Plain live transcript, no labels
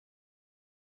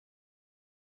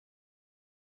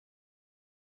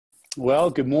Well,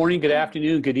 good morning, good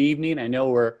afternoon, good evening. I know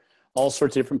we're all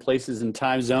sorts of different places and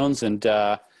time zones, and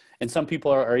some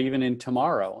people are even in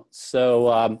tomorrow.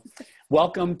 So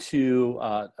welcome to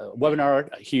a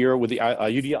webinar here with the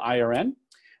UDL IRN.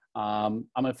 I'm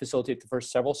going to facilitate the first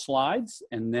several slides,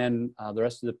 and then the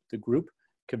rest of the group,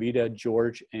 Kavita,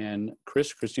 George, and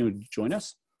Christine would join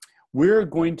us. We're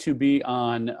going to be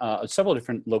on several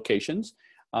different locations.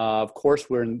 Of course,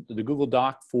 we're in the Google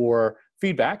Doc for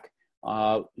feedback.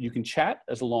 You can chat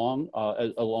along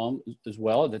as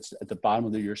well. That's at the bottom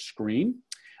of your screen.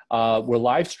 We're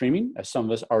live streaming, as some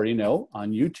of us already know,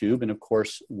 on YouTube. And of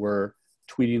course, we're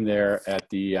tweeting there at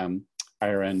the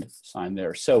IRN sign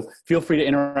there. So feel free to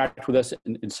interact with us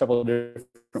in several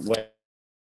different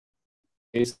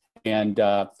ways. And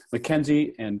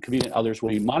Mackenzie and Kavita and others will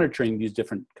be monitoring these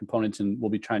different components, and we'll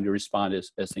be trying to respond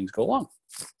as things go along.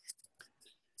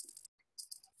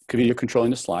 Kavita, you're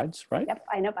controlling the slides, right? Yep,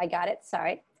 I got it.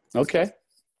 Sorry. Okay.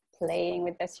 Playing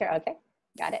with this here. Okay,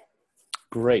 got it.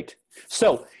 Great.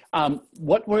 So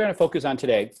what we're going to focus on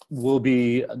today will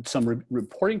be some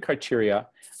reporting criteria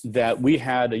that we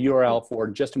had a URL for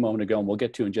just a moment ago, and we'll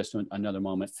get to in just another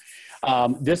moment.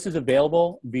 This is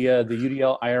available via the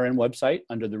UDL IRN website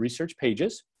under the research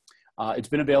pages. It's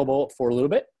been available for a little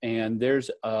bit, and there's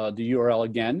the URL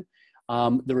again.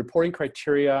 The reporting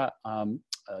criteria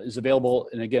is available,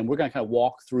 and again, we're going to kind of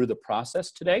walk through the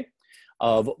process today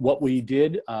of what we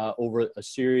did over a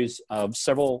series of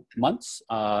several months,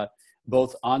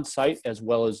 both on-site as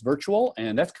well as virtual,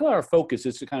 and that's kind of our focus,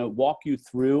 is to kind of walk you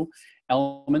through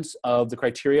elements of the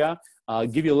criteria,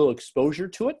 give you a little exposure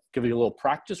to it, give you a little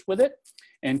practice with it,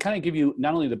 and kind of give you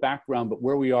not only the background, but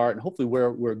where we are and hopefully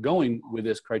where we're going with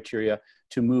this criteria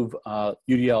to move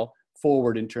UDL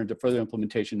forward in terms of further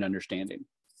implementation and understanding.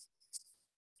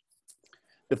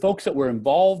 The folks that were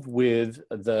involved with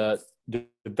the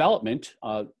development,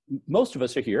 most of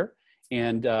us are here,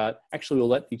 and actually we'll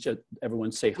let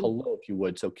everyone say hello if you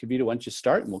would. So Kavita, why don't you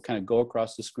start, and we'll kind of go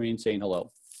across the screen saying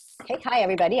hello. Okay, hi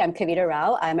everybody, I'm Kavita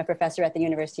Rao. I'm a professor at the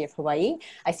University of Hawaii.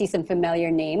 I see some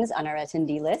familiar names on our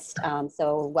attendee list,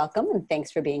 so welcome and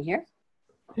thanks for being here.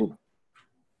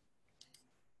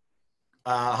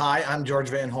 Hi, I'm George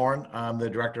Van Horn. I'm the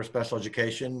Director of Special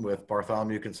Education with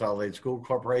Bartholomew Consolidated School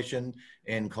Corporation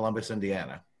in Columbus,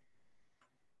 Indiana.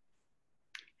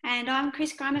 And I'm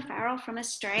Grima-Farrell from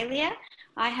Australia.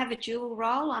 I have a dual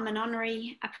role. I'm an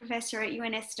honorary professor at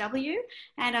UNSW,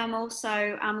 and I'm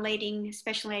also leading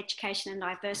special education and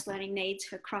diverse learning needs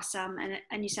for across a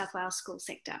New South Wales school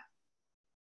sector.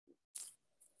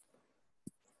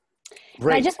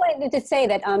 I just wanted to say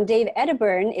that Dave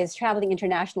Edinburgh is traveling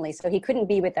internationally, so he couldn't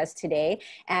be with us today.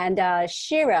 And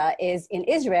Shira is in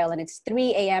Israel, and it's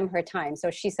 3 a.m. her time.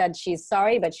 So she said she's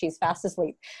sorry, but she's fast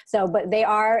asleep. So, but they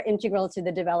are integral to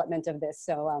the development of this.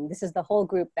 So this is the whole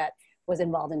group that was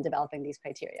involved in developing these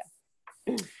criteria.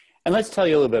 And let's tell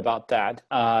you a little bit about that.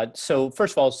 So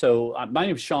first of all, my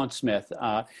name is Sean Smith.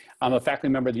 I'm a faculty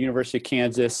member at the University of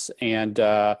Kansas, and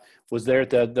was there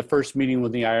at the first meeting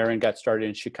when the IRN got started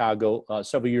in Chicago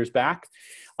several years back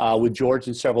with George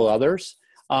and several others.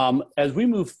 As we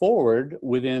move forward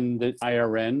within the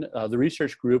IRN, the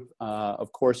research group,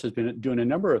 of course, has been doing a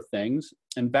number of things.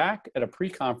 And back at a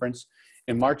pre-conference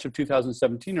in March of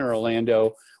 2017 in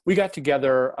Orlando, we got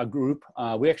together a group.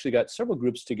 We actually got several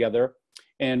groups together.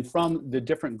 And from the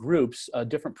different groups, a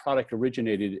different product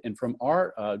originated. And from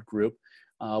our group,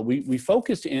 we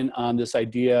focused in on this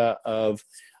idea of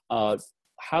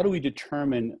how do we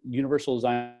determine universal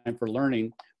design for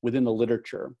learning within the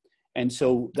literature. And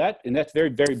so that's very,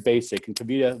 very basic, and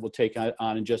Kavita will take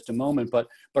on in just a moment. But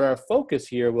our focus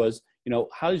here was,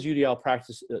 how does UDL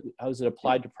practice, how is it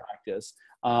applied to practice?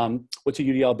 What's a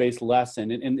UDL-based lesson?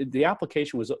 And the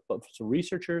application was some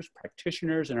researchers,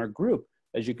 practitioners, and our group,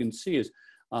 as you can see, is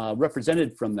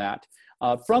represented from that.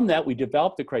 From that, we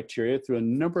developed the criteria through a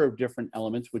number of different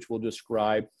elements, which we'll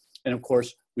describe. And of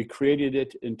course, we created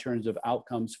it in terms of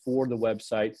outcomes for the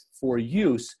website for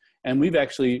use. And we've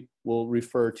actually will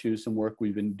refer to some work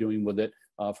we've been doing with it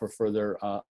for further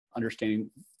understanding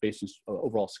based on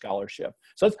overall scholarship.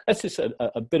 So that's just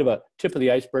a bit of a tip of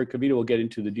the iceberg. Kavita will get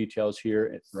into the details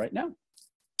here right now.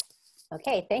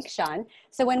 Okay, thanks, Sean.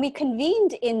 So when we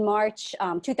convened in March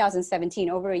 2017,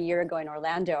 over a year ago in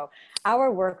Orlando, our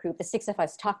work group, the 6 of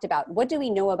us, talked about what do we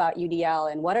know about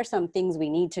UDL and what are some things we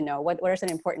need to know? What are some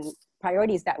important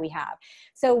priorities that we have?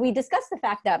 So we discussed the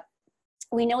fact that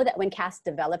we know that when CAS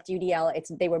developed UDL,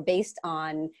 they were based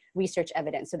on research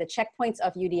evidence. So the checkpoints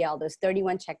of UDL, those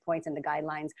 31 checkpoints and the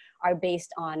guidelines are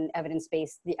based on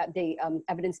evidence-based,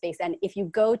 evidence-based. And if you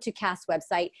go to CAST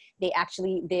website,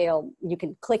 you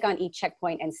can click on each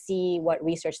checkpoint and see what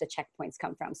research the checkpoints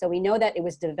come from. So we know that it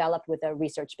was developed with a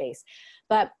research base.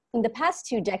 But in the past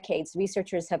 2 decades,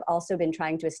 researchers have also been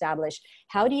trying to establish,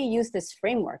 how do you use this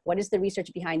framework? What is the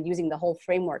research behind using the whole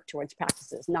framework towards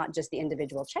practices, not just the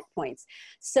individual checkpoints?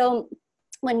 So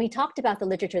when we talked about the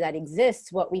literature that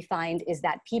exists, what we find is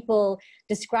that people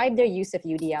describe their use of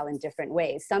UDL in different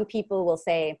ways. Some people will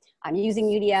say, I'm using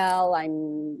UDL,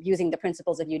 I'm using the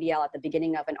principles of UDL at the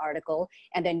beginning of an article,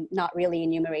 and then not really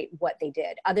enumerate what they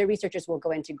did. Other researchers will go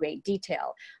into great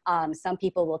detail. Some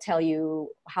people will tell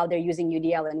you how they're using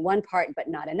UDL in one part, but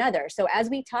not another. So as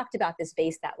we talked about this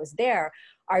base that was there,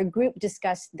 our group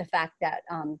discussed the fact that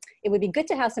it would be good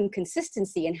to have some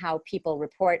consistency in how people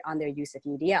report on their use of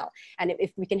UDL. And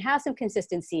if we can have some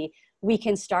consistency, we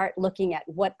can start looking at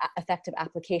what effective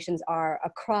applications are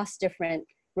across different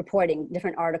reporting,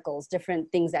 different articles,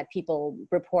 different things that people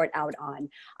report out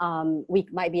on. We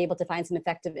might be able to find some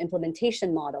effective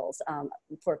implementation models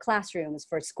for classrooms,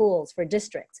 for schools, for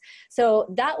districts.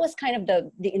 So that was kind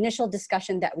of the initial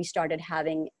discussion that we started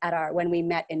having at when we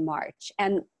met in March.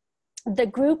 And the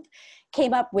group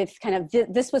came up with kind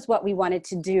of, this was what we wanted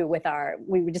to do with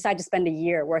we decided to spend a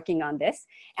year working on this.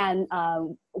 And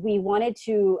we wanted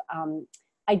to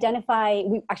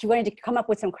we actually wanted to come up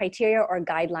with some criteria or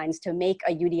guidelines to make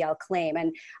a UDL claim.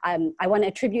 And I want to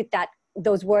attribute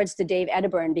those words to Dave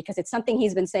Edburn, because it's something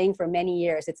he's been saying for many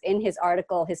years. It's in his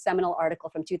article, his seminal article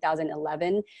from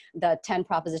 2011, the 10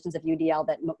 propositions of UDL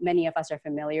that many of us are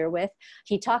familiar with.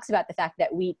 He talks about the fact that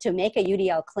to make a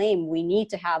UDL claim, we need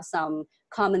to have some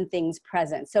common things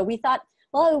present. So we thought,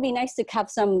 well, it would be nice to have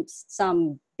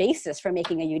some basis for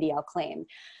making a UDL claim.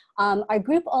 Our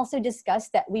group also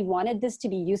discussed that we wanted this to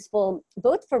be useful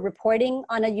both for reporting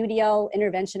on a UDL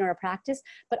intervention or a practice,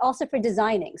 but also for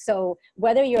designing. So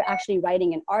whether you're actually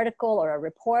writing an article or a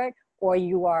report, or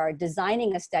you are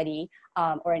designing a study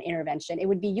or an intervention, it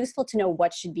would be useful to know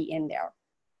what should be in there.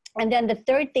 And then the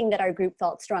third thing that our group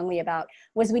felt strongly about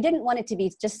was we didn't want it to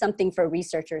be just something for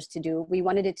researchers to do. We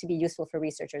wanted it to be useful for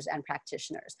researchers and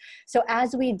practitioners. So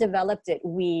as we developed it,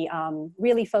 we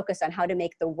really focused on how to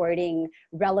make the wording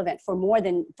relevant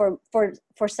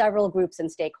for several groups and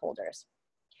stakeholders.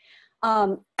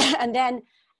 And then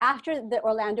after the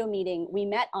Orlando meeting, we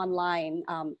met online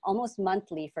almost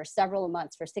monthly for several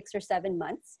months, for 6 or 7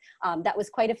 months. That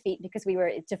was quite a feat, because we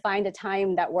were to find a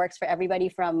time that works for everybody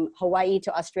from Hawaii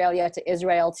to Australia to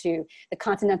Israel to the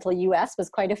continental US was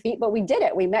quite a feat, but we did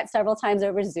it. We met several times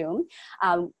over Zoom.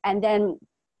 And then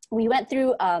we went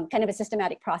through kind of a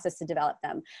systematic process to develop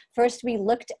them. First, we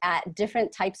looked at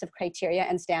different types of criteria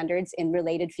and standards in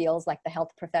related fields like the health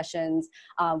professions.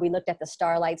 We looked at the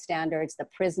Starlight standards, the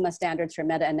PRISMA standards for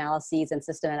meta-analyses and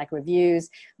systematic reviews,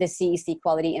 the CEC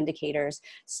quality indicators.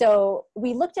 So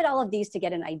we looked at all of these to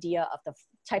get an idea of the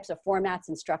types of formats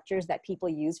and structures that people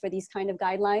use for these kind of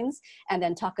guidelines, and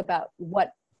then talk about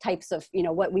what types of,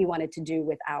 what we wanted to do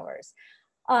with ours.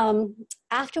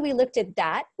 After we looked at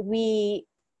that, we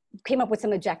came up with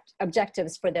some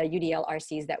objectives for the UDL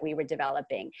RCs that we were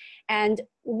developing. And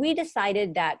we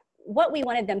decided that what we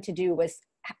wanted them to do was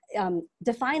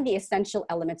define the essential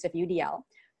elements of UDL,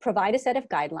 provide a set of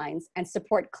guidelines, and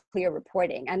support clear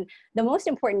reporting. And the most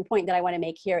important point that I want to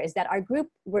make here is that our group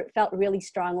felt really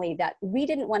strongly that we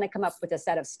didn't want to come up with a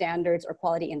set of standards or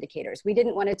quality indicators. We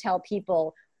didn't want to tell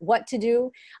people what to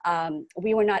do.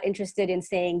 We were not interested in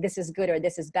saying this is good or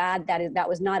this is bad. That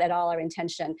was not at all our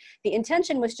intention. The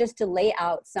intention was just to lay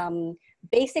out some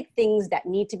basic things that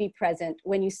need to be present.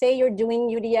 When you say you're doing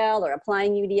UDL or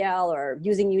applying UDL or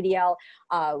using UDL,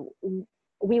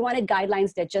 we wanted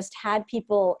guidelines that just had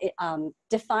people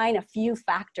define a few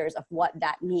factors of what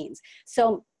that means.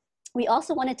 So we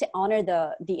also wanted to honor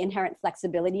the inherent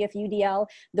flexibility of UDL.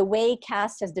 The way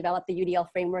CAST has developed the UDL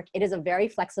framework, it is a very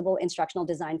flexible instructional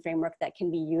design framework that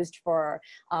can be used for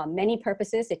many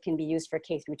purposes. It can be used for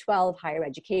K through 12, higher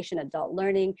education, adult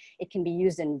learning. It can be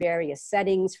used in various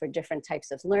settings for different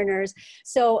types of learners.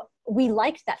 So we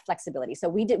liked that flexibility. So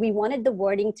we wanted the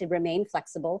wording to remain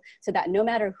flexible so that no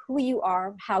matter who you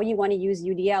are, how you want to use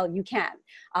UDL, you can.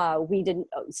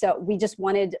 So we just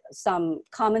wanted some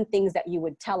common things that you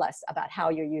would tell us about how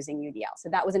you're using UDL. So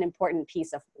that was an important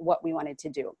piece of what we wanted to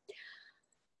do.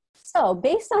 So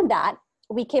based on that,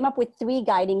 we came up with 3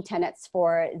 guiding tenets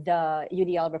for the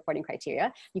UDL reporting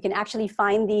criteria. You can actually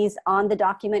find these on the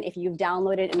document. If you've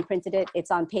downloaded and printed it,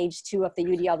 it's on page 2 of the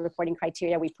UDL reporting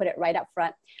criteria. We put it right up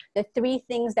front. The 3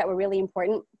 things that were really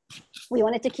important: we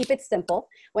wanted to keep it simple.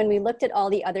 When we looked at all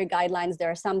the other guidelines, there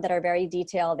are some that are very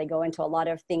detailed. They go into a lot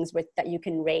of things that you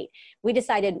can rate. We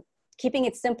decided keeping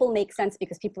it simple makes sense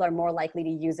because people are more likely to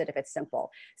use it if it's simple.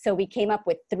 So we came up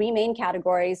with 3 main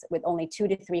categories with only 2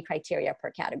 to 3 criteria per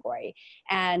category.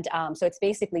 And so it's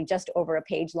basically just over a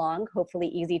page long, hopefully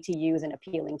easy to use and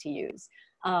appealing to use.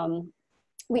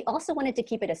 We also wanted to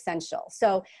keep it essential.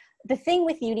 So the thing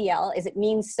with UDL is it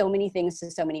means so many things to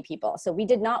so many people. So we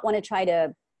did not want to try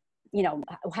to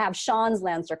have Sean's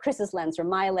lens or Chris's lens or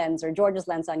my lens or George's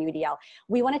lens on UDL.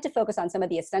 We wanted to focus on some of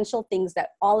the essential things that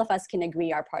all of us can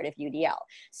agree are part of UDL.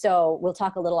 So we'll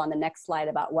talk a little on the next slide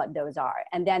about what those are.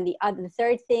 And then the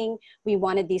third thing, we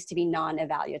wanted these to be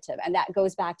non-evaluative. And that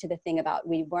goes back to the thing about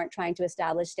we weren't trying to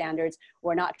establish standards.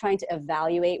 We're not trying to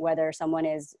evaluate whether someone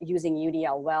is using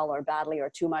UDL well or badly or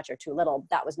too much or too little.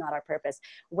 That was not our purpose.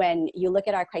 When you look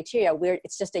at our criteria,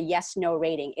 it's just a yes/no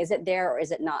rating. Is it there or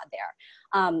is it not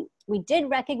there? We did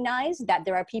recognize that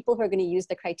there are people who are going to use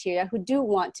the criteria who do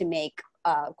want to make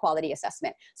quality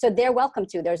assessment. So they're welcome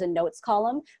to. There's a notes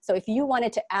column. So if you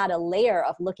wanted to add a layer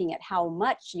of looking at how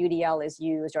much UDL is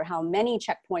used or how many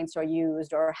checkpoints are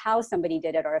used or how somebody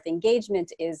did it or if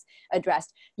engagement is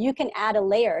addressed, you can add a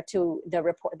layer to the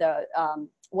report,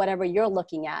 whatever you're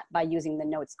looking at by using the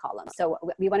notes column. So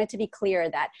we wanted to be clear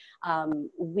that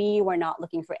we were not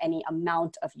looking for any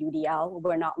amount of UDL.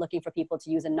 We're not looking for people to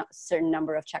use a certain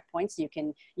number of checkpoints. You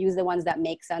can use the ones that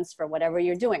make sense for whatever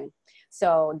you're doing.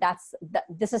 So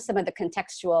this is some of the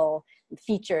contextual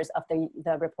features of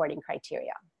the reporting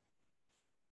criteria.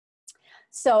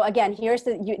 So again, here's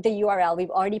the URL. We've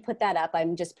already put that up.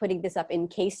 I'm just putting this up in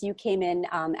case you came in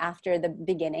after the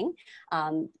beginning.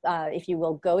 If you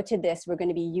will go to this, we're going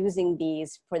to be using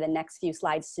these for the next few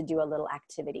slides to do a little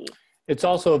activity. It's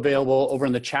also available over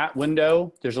in the chat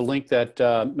window. There's a link that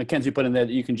Mackenzie put in there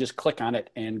that you can just click on it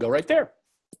and go right there.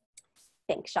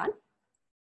 Thanks, Sean.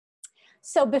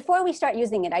 So before we start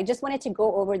using it, I just wanted to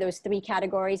go over those 3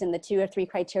 categories and the 2 or 3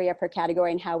 criteria per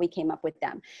category and how we came up with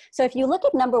them. So if you look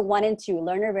at number 1 and 2,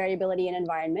 learner variability and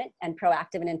environment and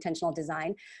proactive and intentional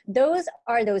design, those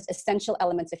are those essential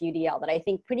elements of UDL that I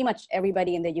think pretty much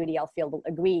everybody in the UDL field will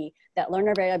agree that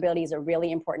learner variability is a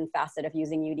really important facet of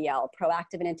using UDL.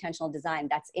 Proactive and intentional design,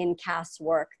 that's in CAS's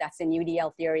work, that's in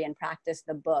UDL Theory and Practice,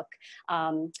 the book.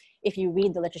 If you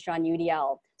read the literature on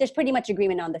UDL, there's pretty much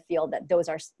agreement on the field that those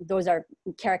are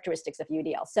characteristics of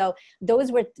UDL. So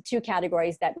those were the 2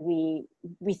 categories that we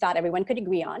thought everyone could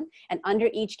agree on. And under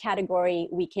each category,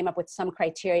 we came up with some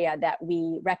criteria that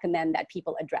we recommend that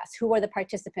people address. Who are the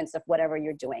participants of whatever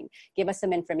you're doing? Give us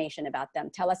some information about them.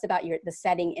 Tell us about the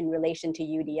setting in relation to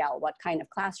UDL. What kind of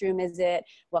classroom is it?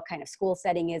 What kind of school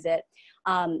setting is it?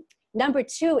 Number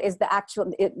 2 is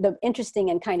the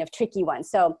interesting and kind of tricky one.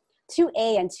 So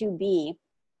 2A and 2B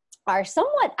are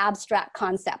somewhat abstract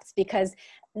concepts because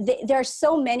there are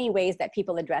so many ways that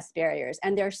people address barriers,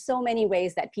 and there are so many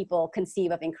ways that people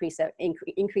conceive of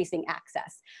increasing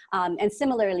access. And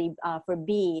similarly for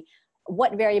B,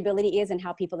 what variability is and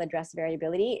how people address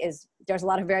variability there's a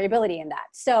lot of variability in that.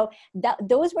 So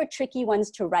those were tricky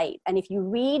ones to write. And if you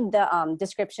read the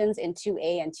descriptions in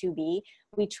 2A and 2B,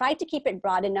 we tried to keep it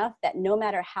broad enough that no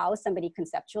matter how somebody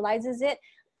conceptualizes it,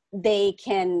 they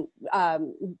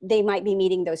might be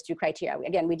meeting those 2 criteria.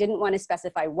 Again, we didn't want to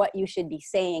specify what you should be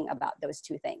saying about those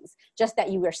 2 things, just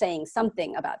that you were saying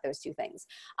something about those 2 things.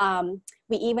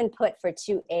 We even put for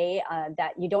 2A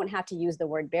that you don't have to use the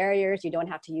word barriers, you don't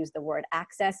have to use the word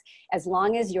access, as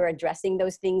long as you're addressing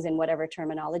those things in whatever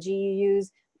terminology you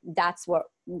use. That's what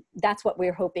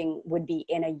we're hoping would be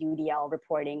in a UDL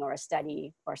reporting or a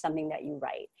study or something that you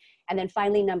write. And then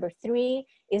finally, number 3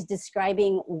 is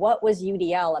describing what was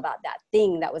UDL about that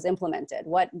thing that was implemented.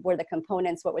 What were the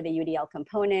components? What were the UDL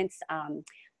components?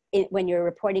 When you're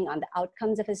reporting on the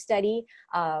outcomes of a study,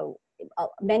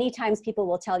 many times people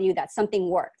will tell you that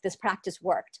something worked, this practice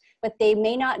worked, but they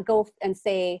may not go and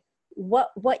say,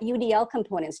 what UDL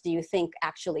components do you think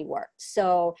actually worked?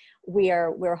 So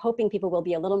we're hoping people will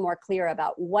be a little more clear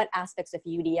about what aspects of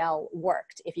UDL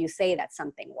worked if you say that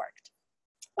something worked.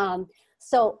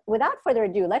 So without further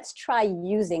ado, let's try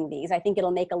using these. I think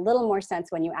it'll make a little more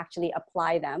sense when you actually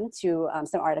apply them to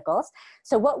some articles.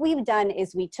 So what we've done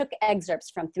is we took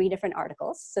excerpts from 3 different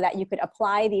articles so that you could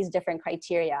apply these different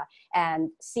criteria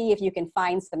and see if you can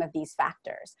find some of these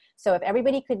factors. So if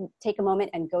everybody could take a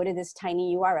moment and go to this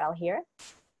tiny URL here.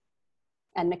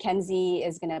 And Mackenzie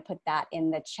is going to put that in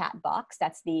the chat box.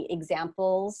 That's the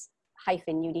examples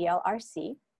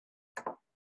UDL-RC.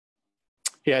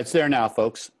 Yeah, it's there now,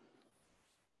 folks.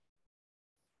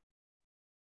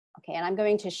 Okay, and I'm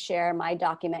going to share my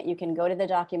document. You can go to the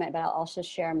document, but I'll also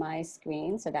share my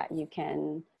screen so that you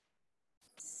can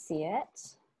see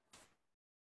it.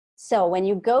 So when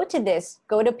you go to this,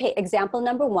 go to example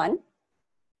number 1.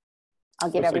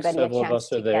 I'll give everybody a chance to several of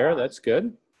us are there. That's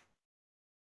good.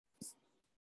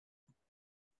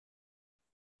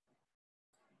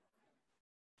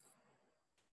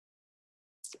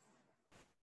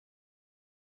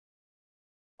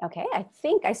 Okay, I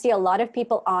think I see a lot of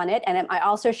people on it, and I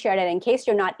also shared it in case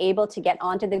you're not able to get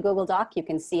onto the Google Doc, you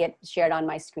can see it shared on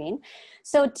my screen.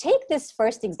 So take this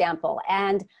first example,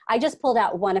 and I just pulled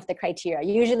out one of the criteria.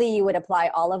 Usually you would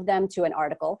apply all of them to an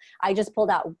article. I just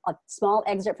pulled out a small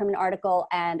excerpt from an article,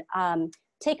 and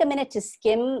take a minute to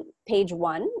skim page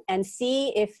 1 and see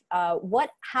if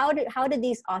how did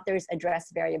these authors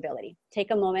address variability?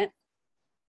 Take a moment,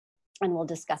 and we'll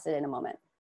discuss it in a moment.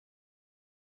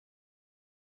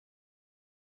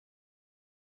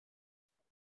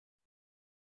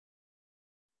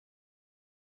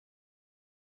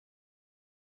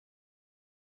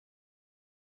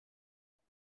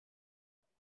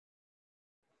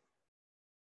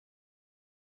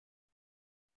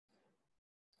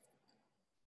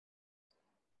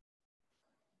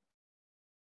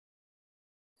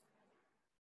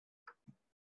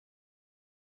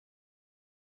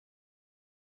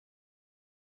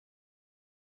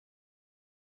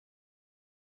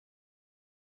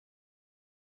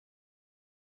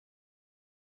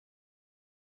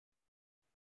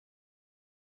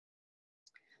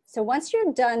 So once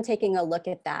you're done taking a look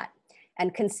at that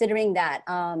and considering that,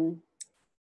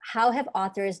 how have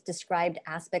authors described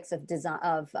aspects of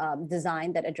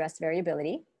design that address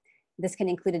variability? This can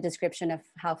include a description of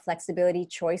how flexibility,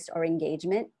 choice, or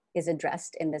engagement is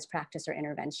addressed in this practice or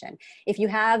intervention. If you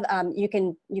have, you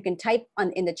can type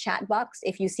in the chat box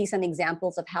if you see some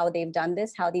examples of how they've done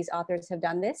this, how these authors have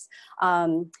done this.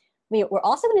 We're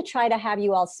also going to try to have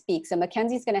you all speak. So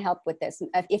Mackenzie's going to help with this.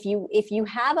 If you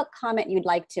have a comment you'd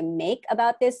like to make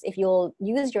about this, if you'll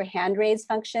use your hand raise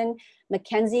function,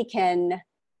 Mackenzie can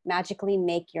magically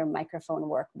make your microphone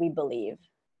work, we believe.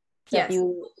 So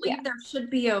yes, there should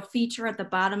be a feature at the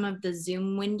bottom of the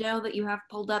Zoom window that you have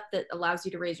pulled up that allows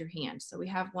you to raise your hand. So we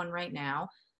have one right now.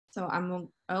 So so I'm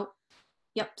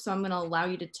going to allow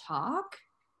you to talk.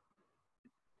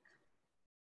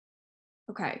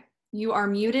 Okay. You are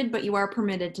muted, but you are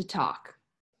permitted to talk.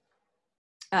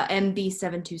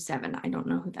 MB727, I don't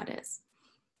know who that is.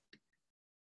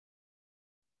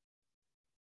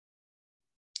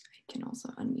 I can also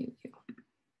unmute you.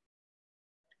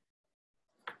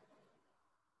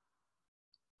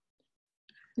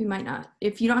 We might not.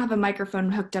 If you don't have a microphone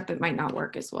hooked up, it might not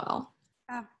work as well.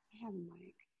 I have a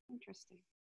mic. Interesting.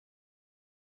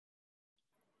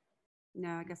 No,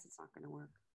 I guess it's not going to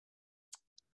work.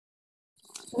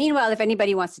 Meanwhile, if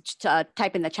anybody wants to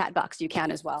type in the chat box, you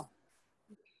can as well.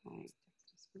 Okay.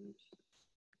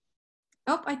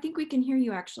 Oh, I think we can hear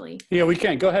you actually. Yeah, we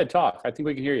can. Go ahead, talk. I think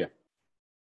we can hear you.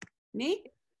 Me?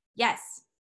 Yes.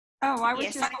 Oh, I was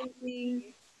just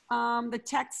thinking the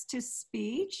text to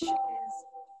speech is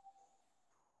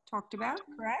talked about,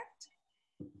 correct?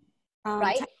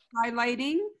 Right. Text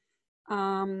highlighting,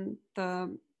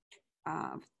 the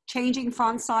changing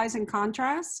font size and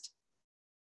contrast.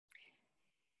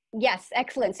 Yes,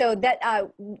 excellent. So that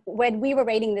when we were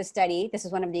rating this study, this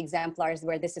is one of the exemplars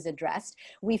where this is addressed.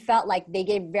 We felt like they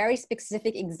gave very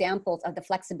specific examples of the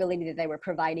flexibility that they were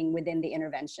providing within the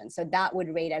intervention. So that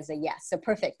would rate as a yes. So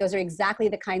perfect. Those are exactly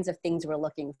the kinds of things we're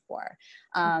looking for.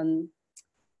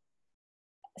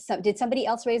 So did somebody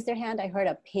else raise their hand? I heard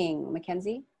a ping.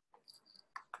 Mackenzie?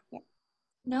 Yep.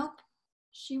 Nope.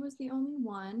 She was the only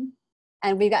one.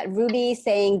 And we've got Ruby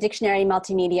saying dictionary,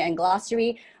 multimedia, and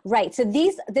glossary. Right, so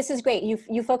this is great.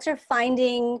 You folks are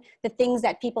finding the things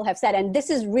that people have said, and this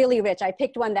is really rich. I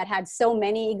picked one that had so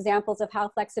many examples of how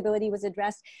flexibility was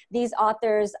addressed. These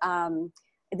authors,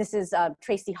 this is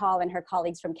Tracy Hall and her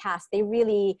colleagues from CAST, they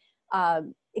really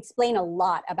explain a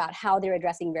lot about how they're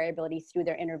addressing variability through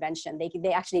their intervention.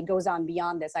 They actually, it goes on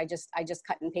beyond this. I just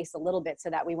cut and paste a little bit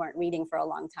so that we weren't reading for a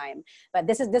long time. But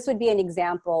this would be an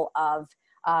example of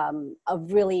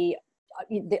really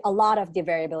a lot of the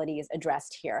variability is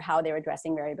addressed here. How they're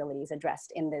addressing variability is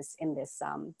addressed in this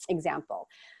example.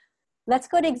 Let's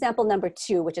go to example number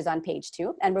 2, which is on page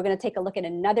 2, and we're going to take a look at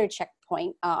another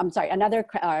checkpoint. Another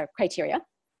criteria,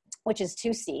 which is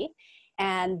 2C.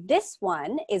 And this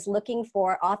one is looking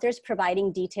for authors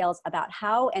providing details about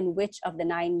how and which of the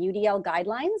 9 UDL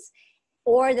guidelines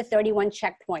or the 31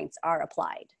 checkpoints are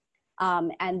applied.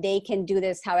 And they can do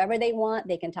this however they want.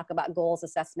 They can talk about goals,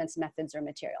 assessments, methods, or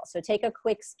materials. So take a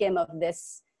quick skim of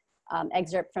this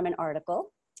excerpt from an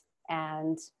article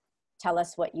and tell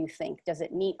us what you think. Does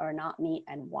it meet or not meet,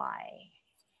 and why?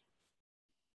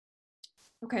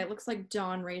 Okay, it looks like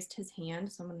Don raised his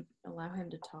hand, so I'm going to allow him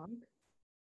to talk.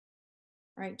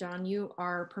 All right, Don, you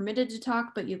are permitted to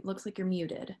talk, but it looks like you're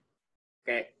muted.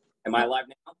 Okay, am I live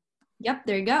now? Yep,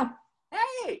 there you go.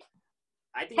 Hey!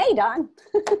 Hey, Don.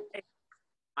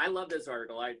 I love this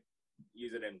article. I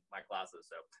use it in my classes,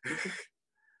 so.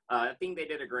 I think they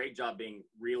did a great job being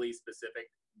really specific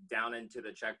down into the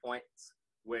checkpoints,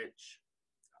 which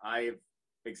I've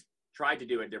tried to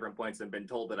do at different points and been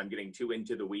told that I'm getting too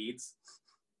into the weeds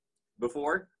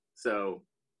before. So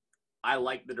I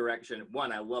like the direction.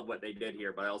 One, I love what they did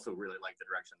here, but I also really like the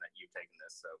direction that you've taken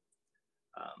this. So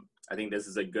I think this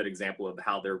is a good example of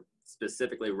how they're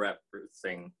specifically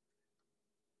referencing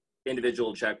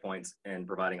individual checkpoints and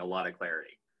providing a lot of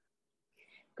clarity.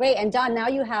 Great, and Don, now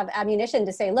you have ammunition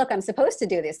to say, look, I'm supposed to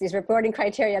do this. These reporting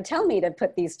criteria tell me to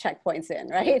put these checkpoints in,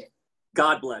 right?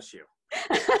 God bless you.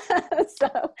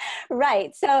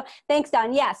 Right. So thanks,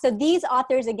 Don. Yeah. So these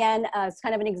authors, again, it's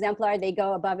kind of an exemplar. They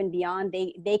go above and beyond.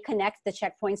 They connect the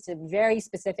checkpoints to very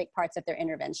specific parts of their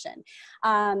intervention.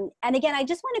 And again, I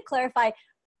just want to clarify,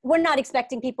 we're not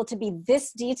expecting people to be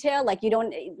this detailed. Like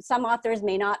some authors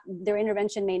may not, their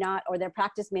intervention may not, or their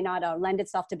practice may not lend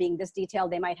itself to being this detailed.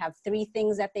 They might have 3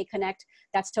 things that they connect.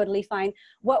 That's totally fine.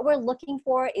 What we're looking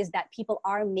for is that people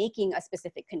are making a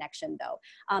specific connection though.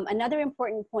 Another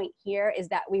important point here is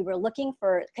that we were looking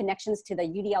for connections to the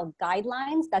UDL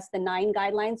guidelines. That's the 9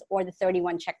 guidelines or the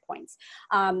 31 checkpoints.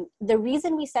 The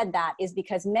reason we said that is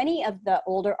because many of the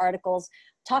older articles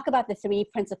talk about the 3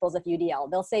 principles of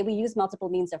UDL. They'll say we use multiple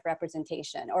means of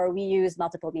representation, or we use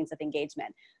multiple means of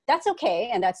engagement. That's okay,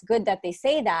 and that's good that they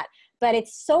say that, but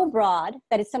it's so broad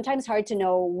that it's sometimes hard to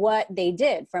know what they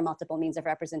did for multiple means of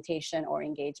representation or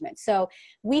engagement. So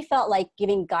we felt like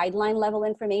giving guideline level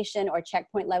information or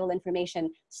checkpoint level information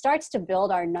starts to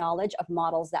build our knowledge of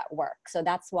models that work. So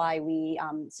that's why we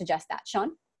suggest that.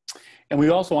 Sean? And we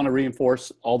also want to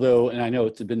reinforce, although, and I know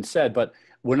it's been said, but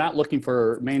we're not looking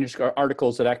for manuscript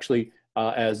articles that actually,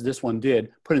 as this one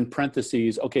did, put in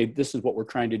parentheses, okay, this is what we're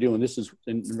trying to do, and this is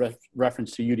in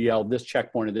reference to UDL, this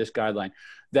checkpoint or this guideline.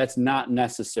 That's not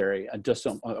necessary. I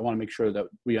want to make sure that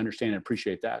we understand and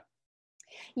appreciate that.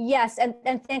 Yes, and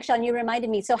thanks, Sean, you reminded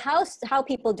me. So how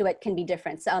people do it can be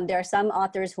different. There are some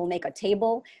authors who make a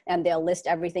table and they'll list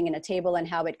everything in a table and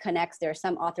how it connects. There are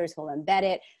some authors who will embed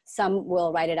it. Some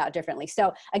will write it out differently.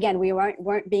 So again, we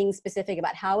weren't being specific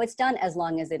about how it's done as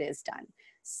long as it is done.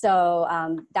 So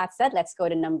that said, let's go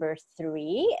to number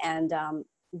 3. And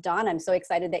Don, I'm so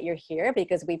excited that you're here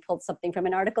because we pulled something from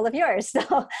an article of yours.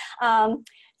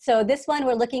 So this one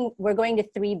we're going to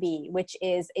 3B, which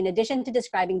is in addition to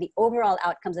describing the overall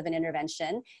outcomes of an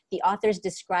intervention, the authors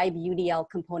describe UDL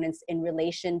components in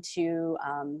relation to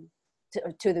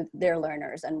their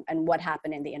learners and what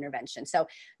happened in the intervention. So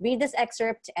read this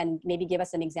excerpt and maybe give us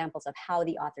some examples of how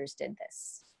the authors did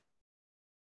this.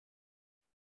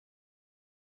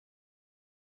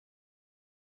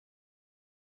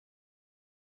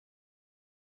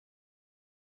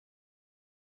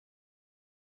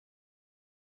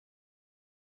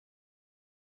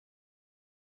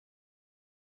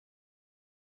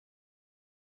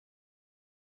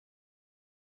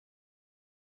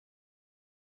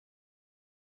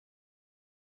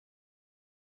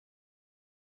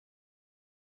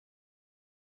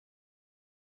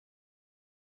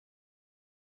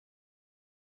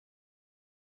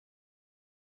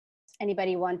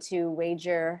 Anybody want to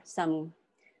wager some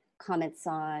comments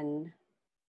on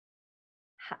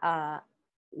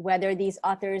whether these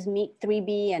authors meet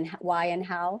 3B and why and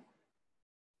how?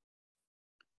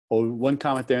 Well, one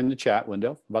comment there in the chat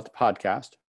window about the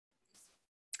podcast.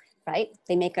 Right,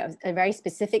 they make a very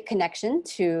specific connection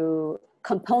to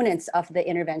components of the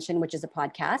intervention, which is a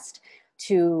podcast,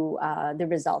 to the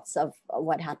results of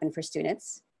what happened for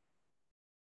students.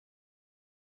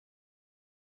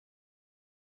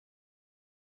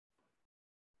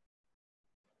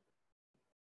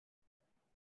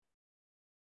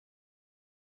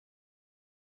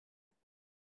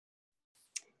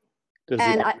 Does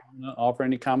the author offer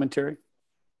any commentary?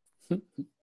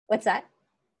 What's that?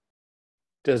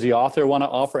 Does the author want to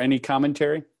offer any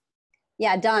commentary?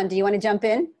 Yeah, Don, do you want to jump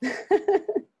in? All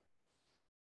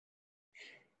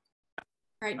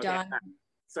right, Don. Okay.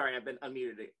 Sorry, I've been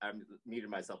unmuted. I'm muted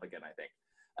myself again, I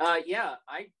think. Yeah,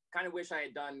 I kind of wish I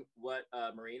had done what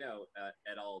Marino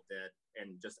et al. did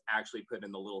and just actually put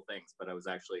in the little things, but I was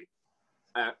actually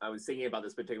I was thinking about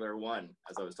this particular one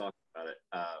as I was talking about it.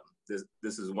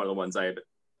 This is one of the ones I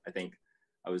think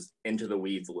I was into the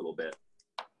weeds a little bit.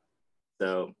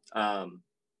 So I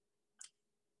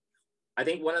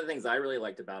think one of the things I really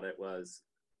liked about it was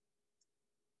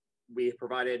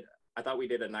I thought we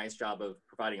did a nice job of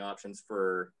providing options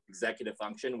for executive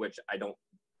function, which I don't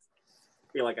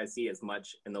feel like I see as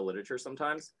much in the literature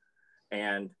sometimes.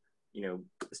 And, you know,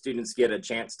 students get a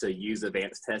chance to use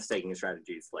advanced test taking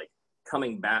strategies, like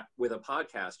coming back with a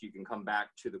podcast. You can come back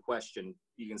to the question,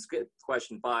 you can skip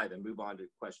question 5 and move on to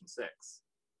question 6,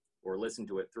 or listen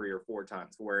to it 3 or 4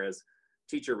 times. Whereas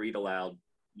teacher read aloud,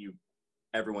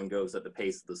 everyone goes at the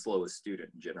pace of the slowest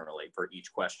student generally for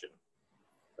each question.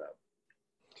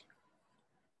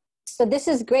 So this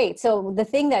is great. So the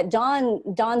thing that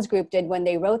Don's group did when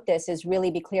they wrote this is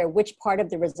really be clear which part of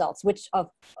the results, which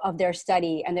of their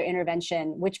study and their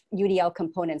intervention, which UDL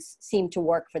components seem to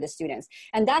work for the students.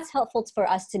 And that's helpful for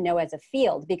us to know as a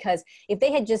field, because if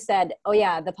they had just said, oh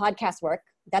yeah, the podcasts work,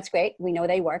 that's great, we know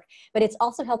they work, but it's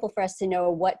also helpful for us to know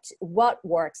what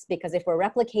works, because if we're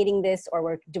replicating this or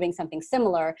we're doing something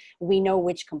similar, we know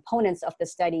which components of the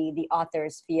study the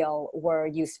authors feel were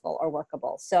useful or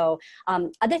workable. So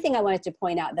other thing I wanted to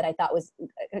point out that I thought was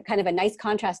kind of a nice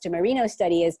contrast to Marino's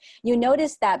study is you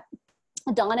notice that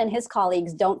Don and his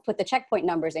colleagues don't put the checkpoint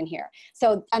numbers in here.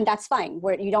 So, and that's fine,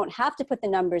 where you don't have to put the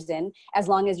numbers in as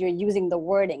long as you're using the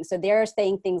wording. So they're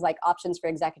saying things like options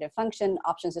for executive function,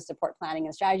 options to support planning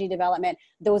and strategy development.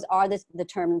 Those are the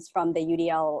terms from the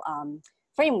UDL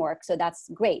framework. So that's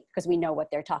great because we know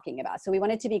what they're talking about. So we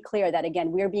wanted to be clear that,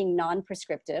 again, we're being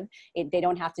non-prescriptive. They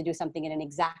don't have to do something in an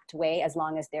exact way as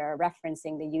long as they're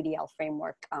referencing the UDL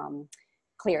framework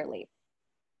clearly.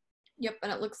 Yep,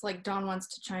 and it looks like Don wants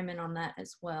to chime in on that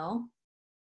as well.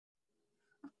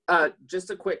 Just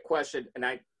a quick question, and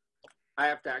I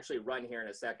have to actually run here in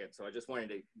a second, so I just wanted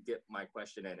to get my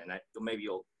question in, and maybe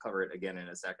you'll cover it again in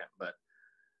a second. But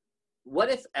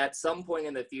what if at some point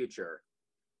in the future,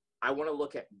 I want to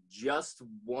look at just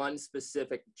one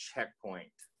specific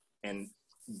checkpoint and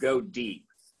go deep?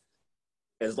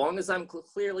 As long as I'm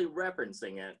clearly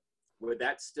referencing it, would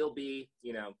that still be,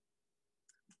 you know,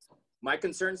 my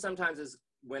concern sometimes is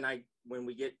when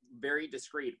we get very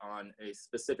discrete on a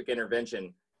specific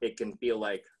intervention, it can feel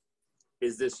like,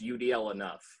 is this UDL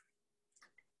enough?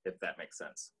 If that makes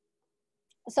sense.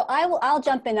 So I'll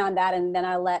jump in on that, and then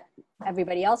I'll let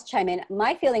everybody else chime in.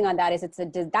 My feeling on that is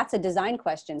that's a design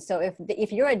question. So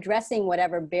if you're addressing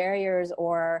whatever barriers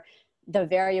or the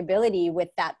variability with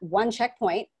that one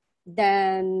checkpoint,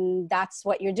 then that's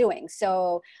what you're doing.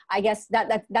 So I guess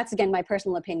that's again my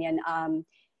personal opinion.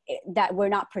 That we're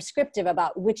not prescriptive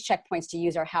about which checkpoints to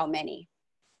use or how many.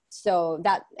 So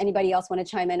that, anybody else want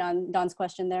to chime in on Don's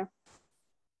question there?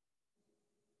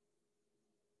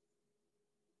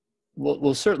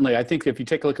 Well, certainly. I think if you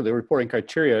take a look at the reporting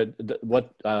criteria,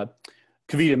 what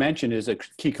Kavita mentioned is a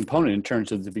key component in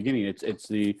terms of the beginning. It's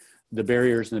the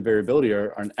barriers and the variability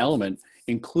are an element,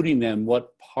 including then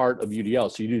what part of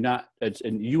UDL. So you do not,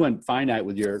 and you went finite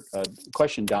with your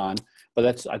question, Don, but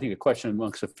that's, I think, a question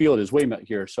amongst the field is, wait a minute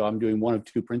here, so I'm doing 1 of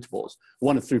 2 principles,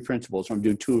 1 of 3 principles, or I'm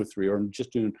doing 2 or 3, or I'm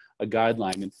just doing a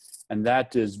guideline. And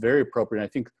that is very appropriate. I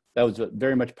think that was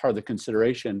very much part of the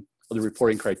consideration of the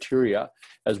reporting criteria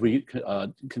as we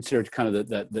considered kind of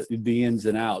the ins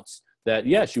and outs, that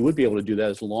yes, you would be able to do that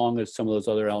as long as some of those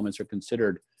other elements are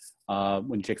considered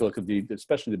when you take a look at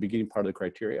especially the beginning part of the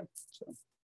criteria. So.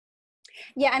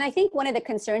 Yeah, and I think one of the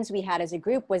concerns we had as a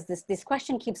group was this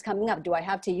question keeps coming up. Do I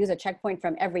have to use a checkpoint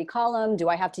from every column? Do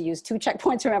I have to use 2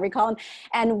 checkpoints from every column?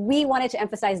 And we wanted to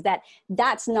emphasize that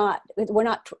there's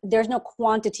no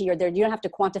quantity, or you don't have to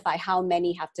quantify how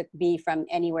many have to be from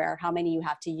anywhere, how many you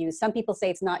have to use. Some people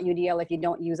say it's not UDL if you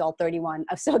don't use all 31.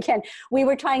 So again, we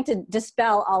were trying to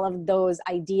dispel all of those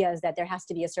ideas that there has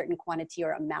to be a certain quantity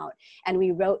or amount. And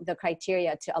we wrote the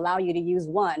criteria to allow you to use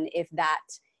 1 if that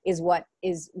is what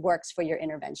works for your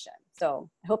intervention. So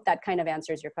I hope that kind of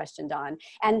answers your question, Don.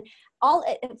 And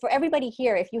for everybody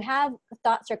here, if you have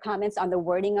thoughts or comments on the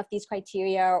wording of these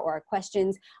criteria or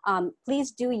questions, please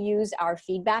do use our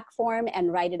feedback form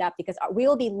and write it up, because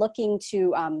we'll be looking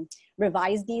to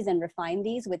revise these and refine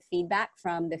these with feedback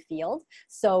from the field.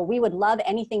 So we would love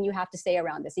anything you have to say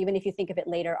around this. Even if you think of it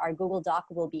later, our Google Doc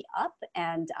will be up,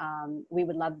 and we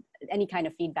would love any kind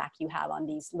of feedback you have on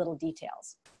these little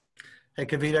details. Hey,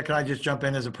 Kavita, can I just jump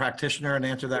in as a practitioner and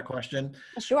answer that question?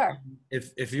 Sure.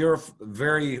 If you're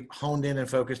very honed in and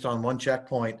focused on one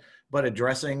checkpoint, but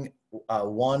addressing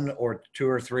 1 or 2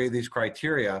 or 3 of these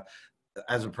criteria,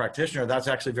 as a practitioner, that's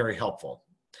actually very helpful.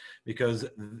 because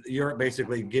you're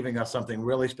basically giving us something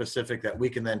really specific that we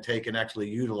can then take and actually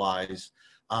utilize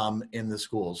in the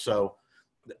schools. So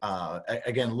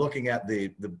again, looking at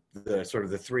the sort of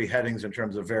the three headings in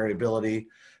terms of variability,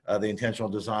 the intentional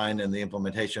design, and the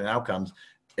implementation and outcomes,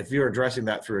 if you're addressing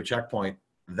that through a checkpoint,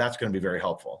 that's going to be very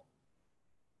helpful.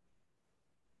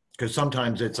 Because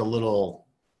sometimes it's a little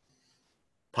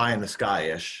pie in the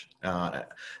sky-ish.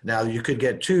 Now, you could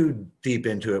get too deep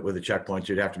into it with the checkpoints.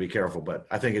 You'd have to be careful, but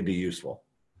I think it'd be useful.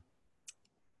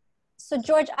 So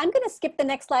George, I'm going to skip the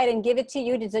next slide and give it to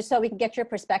you just so we can get your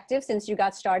perspective since you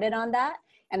got started on that.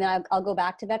 And then I'll go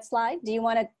back to that slide. Do you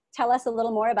want to tell us a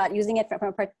little more about using it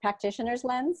from a practitioner's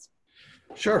lens?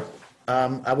 Sure.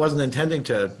 I wasn't intending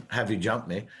to have you jump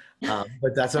me,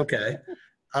 but that's okay.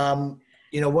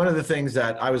 You know, one of the things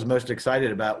that I was most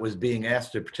excited about was being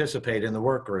asked to participate in the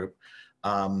work group.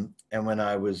 And when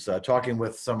I was talking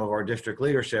with some of our district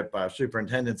leadership, our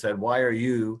superintendent said, why are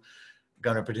you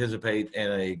going to participate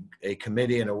in a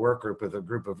committee and a work group with a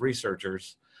group of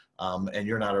researchers, and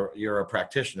you're a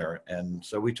practitioner? And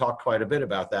so we talked quite a bit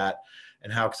about that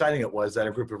and how exciting it was that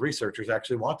a group of researchers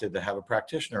actually wanted to have a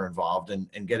practitioner involved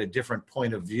and get a different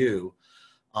point of view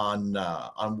on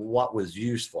what was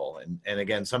useful. And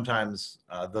again, sometimes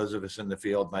those of us in the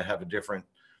field might have a different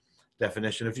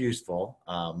definition of useful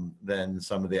than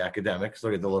some of the academics.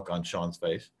 Look at the look on Sean's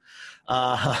face.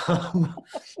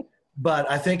 But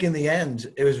I think in the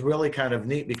end, it was really kind of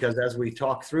neat because as we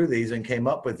talked through these and came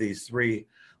up with these three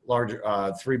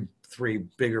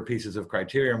bigger pieces of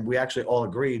criteria, and we actually all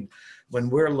agreed when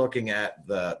we're looking at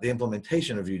the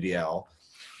implementation of UDL,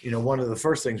 you know, one of the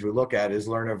first things we look at is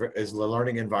the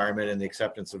learning environment and the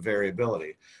acceptance of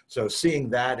variability. So seeing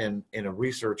that in a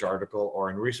research article or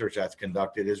in research that's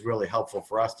conducted is really helpful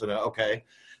for us to know, okay,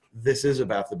 this is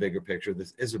about the bigger picture.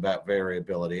 This is about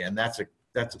variability. And that's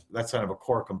kind of a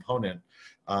core component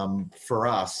for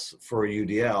us for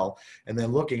UDL. And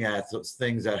then looking at those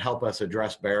things that help us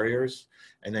address barriers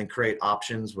and then create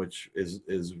options, which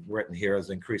is written here as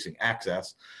increasing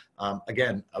access.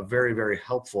 Again, a very, very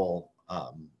helpful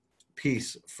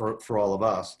piece for all of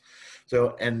us.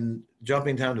 So, and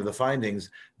jumping down to the findings,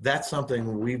 that's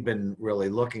something we've been really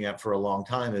looking at for a long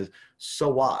time is, so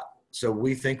what? So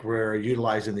we think we're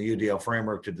utilizing the UDL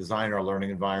framework to design our learning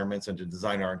environments and to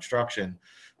design our instruction,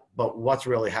 but what's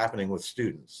really happening with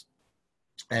students?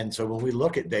 And so when we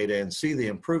look at data and see the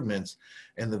improvements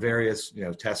in the various, you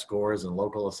know, test scores and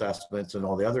local assessments and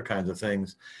all the other kinds of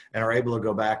things, and are able to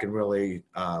go back and really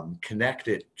connect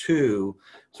it to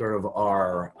sort of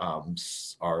our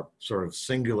sort of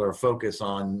singular focus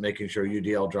on making sure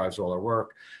UDL drives all our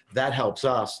work, that helps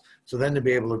us. So then to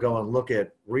be able to go and look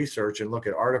at research and look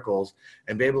at articles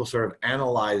and be able to sort of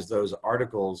analyze those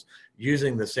articles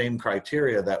using the same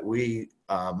criteria that we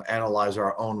analyze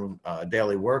our own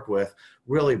daily work with,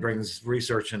 really brings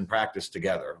research and practice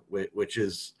together, which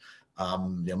is you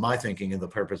know, my thinking, and the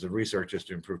purpose of research is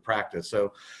to improve practice.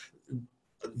 So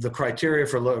the criteria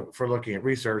for looking at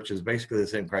research is basically the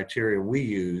same criteria we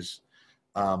use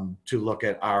to look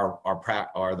at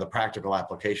the practical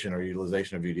application or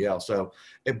utilization of UDL. So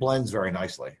it blends very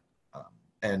nicely,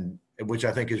 and which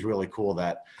I think is really cool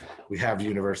that we have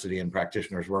university and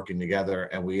practitioners working together,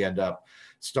 and we end up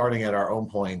starting at our own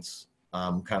points,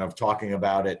 kind of talking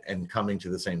about it and coming to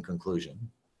the same conclusion.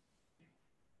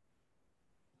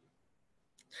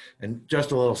 And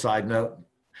just a little side note,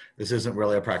 this isn't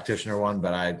really a practitioner one,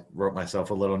 but I wrote myself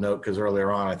a little note because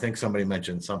earlier on, I think somebody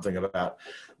mentioned something about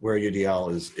where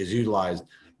UDL is utilized,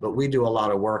 but we do a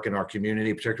lot of work in our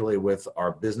community, particularly with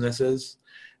our businesses.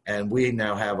 And we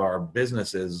now have our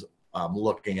businesses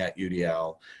looking at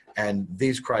UDL, and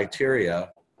these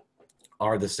criteria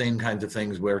are the same kinds of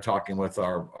things we're talking with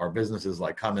our businesses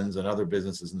like Cummins and other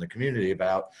businesses in the community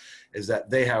about, is that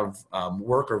they have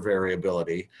worker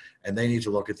variability, and they need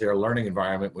to look at their learning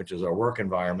environment, which is our work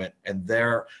environment, and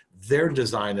their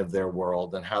design of their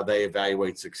world and how they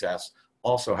evaluate success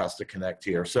also has to connect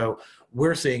here. So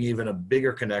we're seeing even a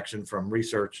bigger connection from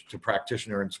research to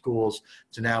practitioner in schools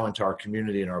to now into our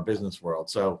community and our business world.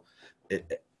 So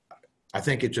I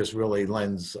think it just really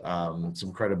lends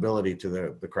some credibility to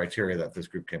the criteria that this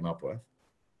group came up with.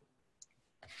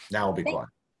 Now I'll be quiet.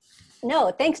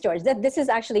 No, thanks, George. This is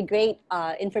actually great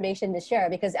information to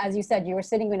share because, as you said, you were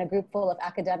sitting in a group full of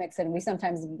academics and we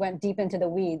sometimes went deep into the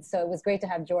weeds. So it was great to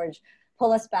have George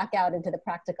pull us back out into the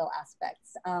practical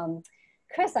aspects.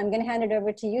 Chris, I'm going to hand it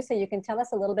over to you so you can tell us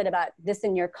a little bit about this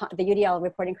in the UDL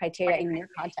reporting criteria in your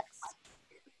context.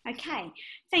 Okay,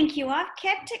 thank you. I've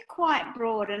kept it quite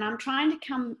broad, and I'm trying to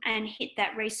come and hit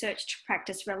that research to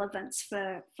practice relevance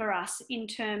for us in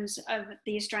terms of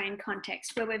the Australian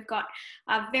context, where we've got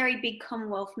a very big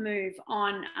Commonwealth move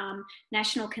on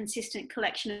national consistent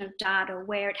collection of data,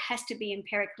 where it has to be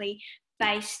empirically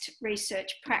based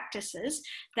research practices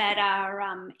that are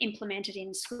implemented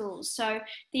in schools. So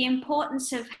the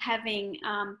importance of having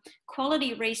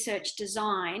quality research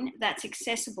design that's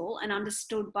accessible and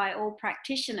understood by all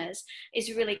practitioners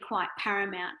is really quite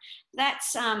paramount.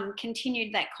 That's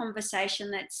continued that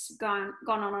conversation that's gone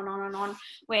on and on and on,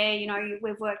 where, you know,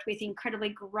 we've worked with incredibly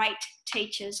great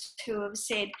teachers who have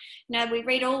said, you know, we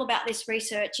read all about this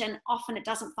research and often it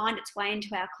doesn't find its way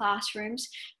into our classrooms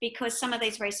because some of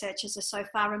these researchers are so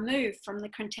far removed from the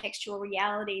contextual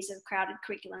realities of crowded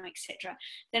curriculum, etc.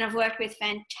 Then I've worked with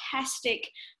fantastic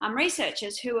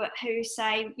researchers who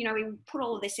say, you know, we put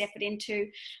all of this effort into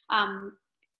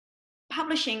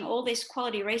publishing all this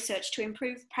quality research to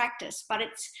improve practice, but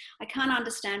I can't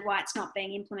understand why it's not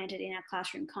being implemented in our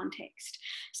classroom context.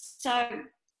 So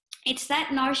it's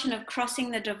that notion of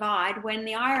crossing the divide, when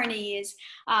the irony is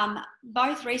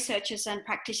both researchers and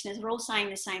practitioners are all saying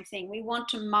the same thing. We want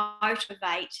to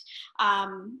motivate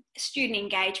student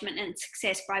engagement and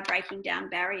success by breaking down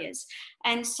barriers.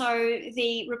 And so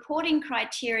the reporting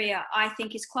criteria, I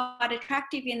think, is quite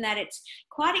attractive in that it's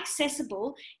quite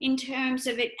accessible in terms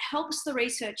of it helps the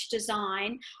research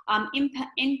design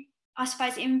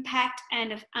impact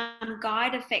and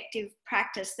guide effective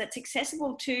practice that's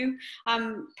accessible to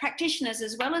practitioners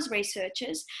as well as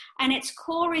researchers. And its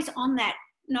core is on that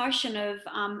notion of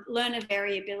learner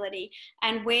variability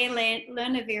and where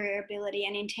learner variability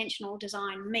and intentional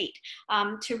design meet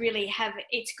to really have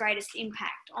its greatest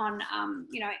impact on,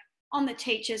 you know, on the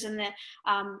teachers and the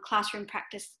classroom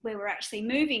practice where we're actually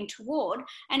moving toward.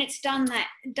 And it's done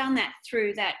that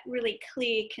through that really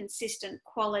clear, consistent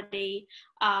quality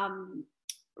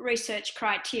research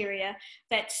criteria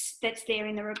that's there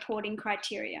in the reporting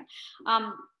criteria.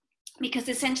 Because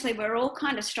essentially we're all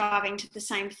kind of striving to the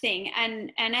same thing. And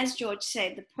as George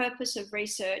said, the purpose of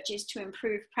research is to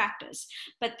improve practice,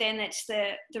 but then it's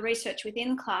the research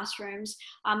within classrooms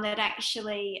that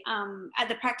actually,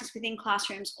 the practice within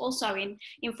classrooms also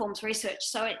informs research.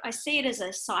 So I see it as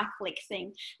a cyclic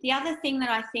thing. The other thing that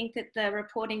I think that the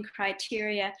reporting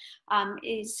criteria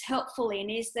is helpful in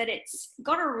is that it's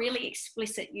got a really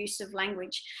explicit use of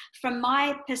language. From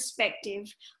my perspective,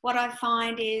 what I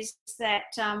find is that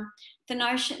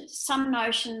some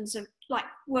notions of like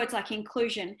words like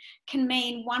inclusion can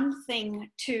mean one thing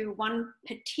to one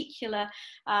particular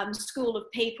school of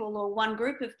people or one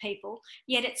group of people,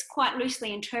 yet it's quite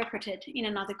loosely interpreted in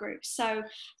another group. So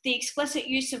the explicit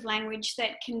use of language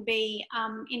that can be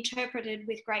interpreted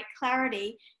with great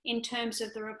clarity in terms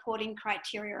of the reporting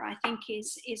criteria, I think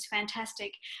is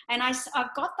fantastic. And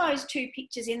I've got those two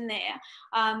pictures in there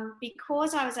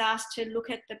because I was asked to look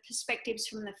at the perspectives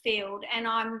from the field, and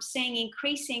I'm seeing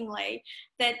increasingly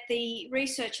that the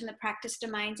research and the practice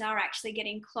domains are actually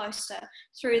getting closer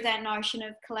through that notion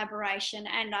of collaboration.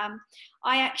 And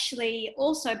I actually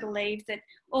also believe that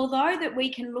although that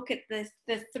we can look at the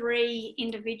three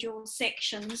individual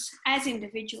sections as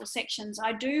individual sections,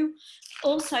 I do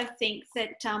also think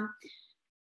that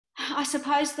I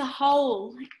suppose the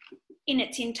whole in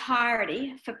its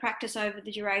entirety for practice over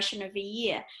the duration of a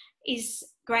year is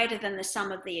greater than the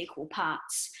sum of the equal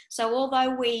parts. So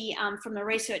although we, from a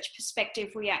research perspective,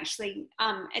 we actually,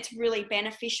 it's really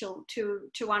beneficial to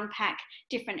unpack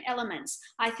different elements,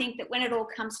 I think that when it all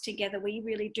comes together, we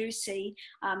really do see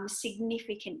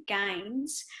significant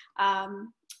gains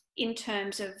in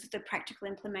terms of the practical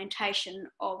implementation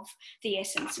of the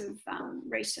essence of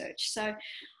research. So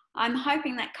I'm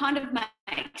hoping that kind of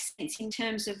makes sense in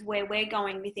terms of where we're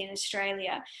going within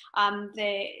Australia.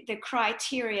 The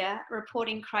criteria,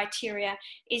 reporting criteria,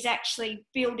 is actually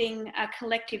building a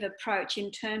collective approach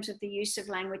in terms of the use of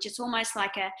language. It's almost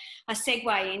like a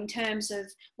segue in terms of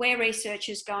where research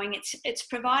is going. It's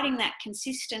providing that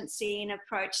consistency in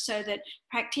approach so that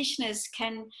practitioners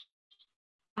can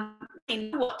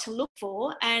know what to look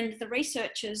for, and the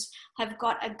researchers have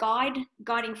got a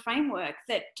guiding framework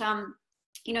that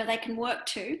you know, they can work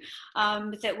to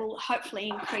that will hopefully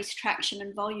increase traction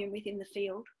and volume within the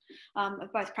field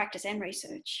of both practice and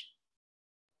research.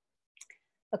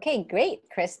 Okay, great,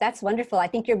 Chris. That's wonderful. I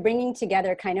think you're bringing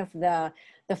together kind of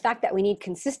the fact that we need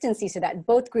consistency so that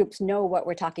both groups know what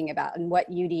we're talking about and what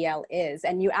UDL is.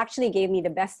 And you actually gave me the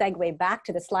best segue back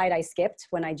to the slide I skipped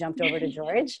when I jumped over to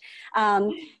George.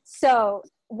 So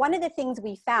one of the things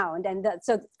we found, and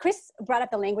so Chris brought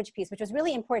up the language piece, which was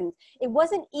really important. It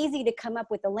wasn't easy to come up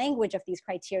with the language of these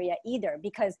criteria either,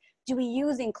 because do we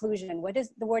use inclusion? What does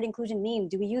the word inclusion mean?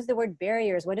 Do we use the word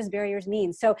barriers? What does barriers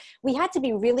mean? So we had to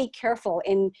be really careful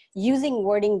in using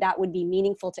wording that would be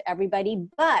meaningful to everybody.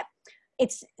 But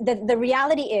it's the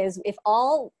reality is, if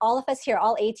all of us here,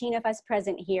 all 18 of us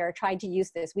present here tried to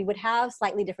use this, we would have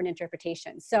slightly different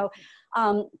interpretations. So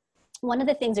one of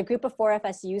the things, a group of 4 of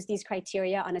us used these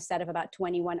criteria on a set of about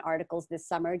 21 articles this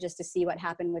summer, just to see what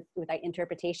happened with our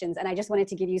interpretations. And I just wanted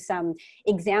to give you some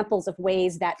examples of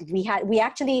ways that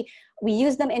we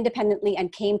used them independently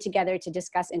and came together to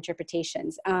discuss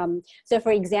interpretations. So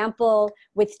for example,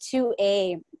 with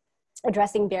 2A,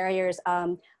 addressing barriers,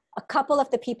 a couple of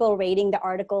the people rating the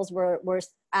articles were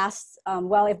asked,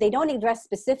 well, if they don't address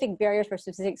specific barriers for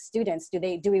specific students,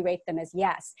 do we rate them as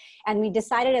yes? And we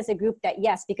decided as a group that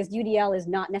yes, because UDL is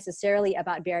not necessarily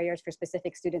about barriers for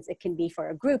specific students, it can be for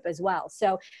a group as well.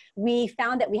 So we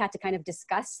found that we had to kind of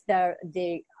discuss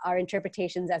our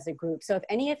interpretations as a group. So if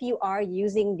any of you are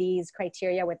using these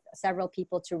criteria with several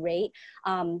people to rate,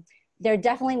 there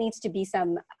definitely needs to be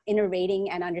some inner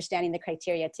rating and understanding the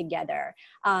criteria together.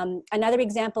 Another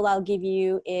example I'll give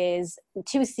you is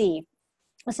 2C.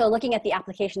 So looking at the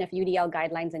application of UDL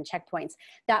guidelines and checkpoints,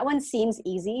 that one seems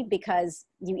easy because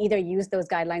you either use those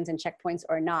guidelines and checkpoints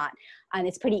or not. And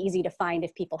it's pretty easy to find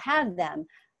if people have them.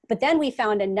 But then we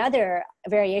found another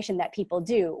variation that people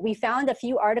do. We found a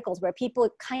few articles where people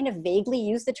kind of vaguely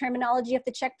use the terminology of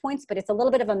the checkpoints, but it's a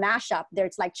little bit of a mashup.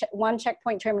 There's like one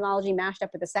checkpoint terminology mashed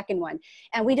up with the second one.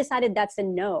 And we decided that's a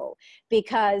no,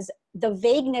 because the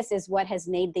vagueness is what has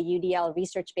made the UDL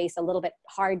research base a little bit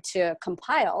hard to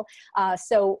compile.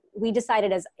 So we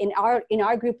decided, as in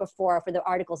our group of 4 for the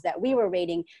articles that we were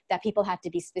rating, that people had to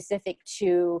be specific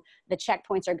to the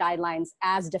checkpoints or guidelines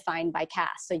as defined by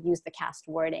CAST. So use the CAST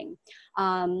wording.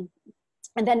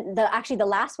 And then actually the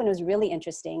last one was really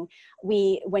interesting.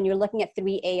 When you're looking at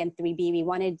 3A and 3B, we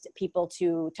wanted people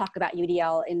to talk about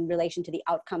UDL in relation to the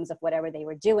outcomes of whatever they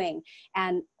were doing.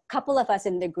 And couple of us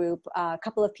in the group, a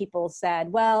couple of people said,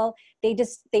 well, they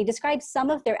described some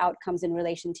of their outcomes in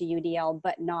relation to UDL,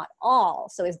 but not all.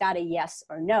 So is that a yes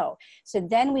or no? So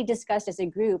then we discussed as a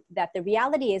group that the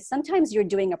reality is sometimes you're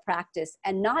doing a practice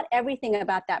and not everything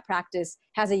about that practice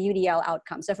has a UDL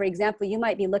outcome. So for example, you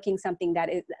might be looking something that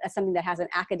has an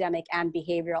academic and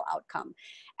behavioral outcome.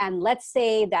 And let's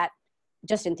say that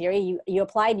just in theory, you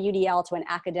applied UDL to an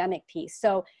academic piece.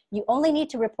 So you only need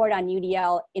to report on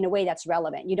UDL in a way that's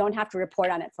relevant. You don't have to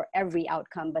report on it for every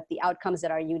outcome, but the outcomes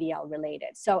that are UDL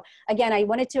related. So again, I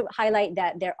wanted to highlight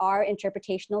that there are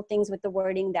interpretational things with the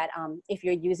wording that if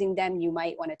you're using them, you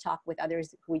might want to talk with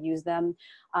others who use them.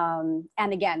 And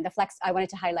again, I wanted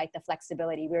to highlight the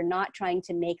flexibility. We're not trying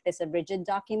to make this a rigid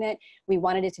document. We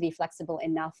wanted it to be flexible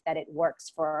enough that it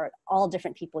works for all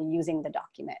different people using the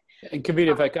document. And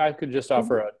Kavita, if I could just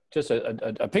offer a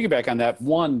piggyback on that.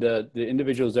 One, the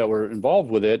individuals that were involved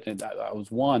with it, and I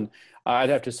was one, I'd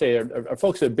have to say are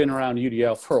folks that have been around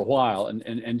UDL for a while.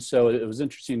 And so it was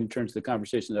interesting in terms of the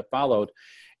conversation that followed.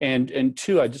 And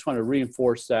 2, I just want to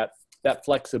reinforce that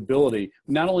flexibility,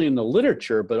 not only in the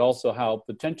literature, but also how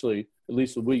potentially, at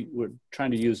least we're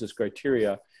trying to use this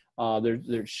criteria,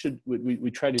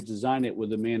 we try to design it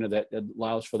with a manner that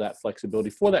allows for that flexibility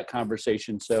for that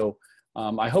conversation. So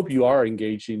I hope you are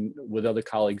engaging with other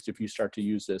colleagues if you start to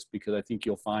use this, because I think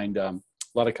you'll find a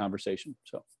lot of conversation.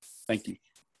 So thank you.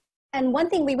 And one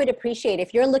thing we would appreciate,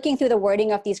 if you're looking through the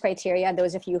wording of these criteria,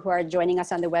 those of you who are joining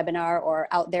us on the webinar or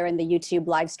out there in the YouTube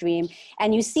live stream,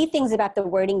 and you see things about the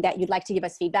wording that you'd like to give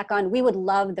us feedback on, we would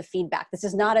love the feedback. This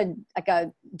is not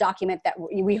a document that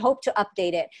we hope to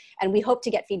update it, and we hope to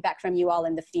get feedback from you all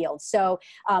in the field. So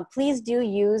please do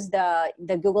use the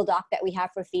Google Doc that we have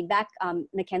for feedback.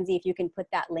 Mackenzie, if you can put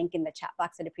that link in the chat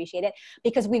box, I'd appreciate it,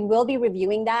 because we will be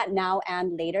reviewing that now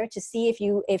and later to see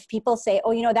if people say,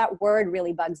 oh, you know, that word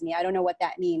really bugs me, I don't know what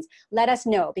that means. Let us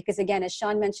know, because again, as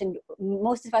Sean mentioned,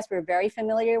 most of us were very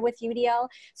familiar with UDL.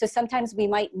 So sometimes we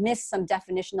might miss some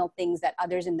definitional things that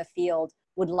others in the field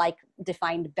would like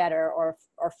defined better or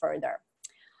further.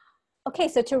 Okay,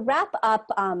 so to wrap up,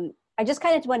 I just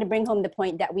kind of want to bring home the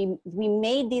point that we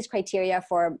made these criteria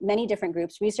for many different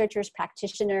groups, researchers,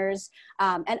 practitioners,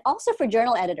 and also for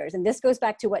journal editors. And this goes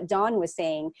back to what Dawn was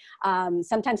saying.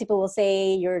 Sometimes people will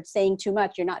say, you're saying too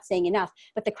much, you're not saying enough.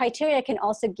 But the criteria can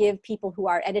also give people who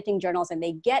are editing journals and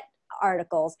they get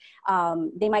articles,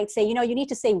 they might say, you know, you need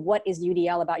to say what is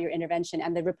UDL about your intervention,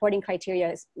 and the reporting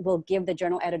criteria will give the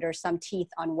journal editor some teeth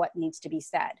on what needs to be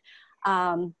said.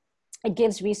 It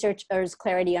gives researchers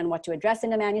clarity on what to address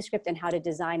in a manuscript and how to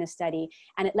design a study.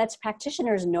 And it lets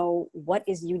practitioners know what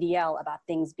is UDL about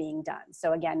things being done.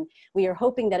 So again, we are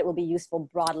hoping that it will be useful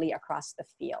broadly across the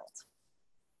field.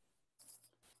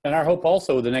 And our hope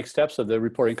also, the next steps of the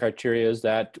reporting criteria is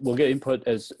that we'll get input,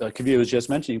 as Kavita was just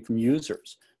mentioning, from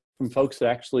users, from folks that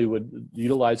actually would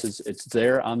utilize it. It's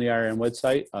there on the IRN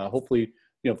website. Hopefully,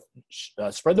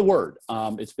 spread the word.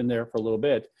 It's been there for a little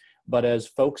bit. But as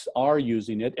folks are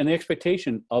using it and the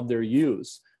expectation of their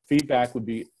use, feedback would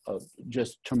be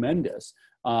just tremendous.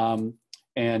 And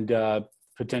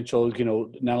potential,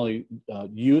 not only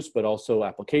use, but also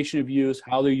application of use,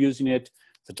 how they're using it,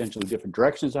 potentially different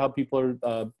directions of how people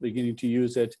are beginning to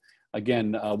use it.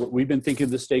 Again, we've been thinking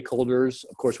of the stakeholders.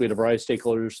 Of course, we had a variety of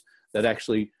stakeholders that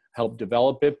actually helped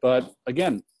develop it. But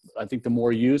again, I think the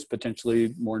more use,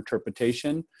 potentially more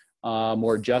interpretation,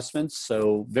 more adjustments.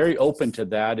 So very open to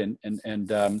that, and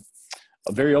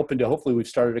very open to, hopefully we've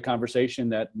started a conversation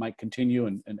that might continue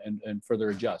and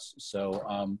further adjust. So,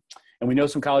 and we know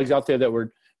some colleagues out there that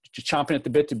were just chomping at the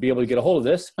bit to be able to get a hold of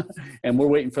this, and we're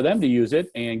waiting for them to use it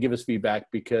and give us feedback,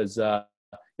 because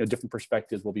different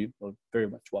perspectives will be very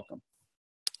much welcome.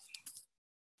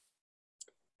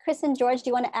 Chris and George, do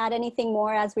you want to add anything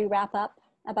more as we wrap up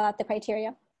about the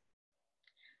criteria?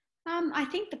 I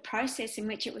think the process in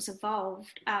which it was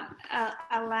evolved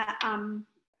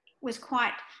was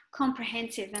quite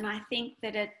comprehensive, and I think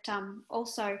that it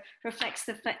also reflects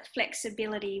the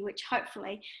flexibility, which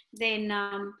hopefully then,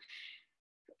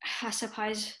 I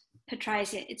suppose,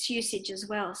 portrays its usage as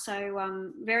well.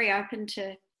 So very open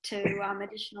to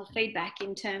additional feedback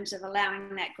in terms of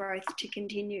allowing that growth to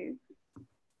continue.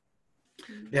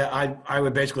 Yeah, I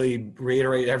would basically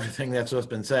reiterate everything that's just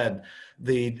been said.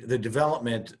 The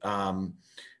development, and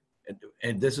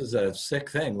this is a sick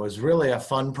thing, was really a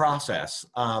fun process.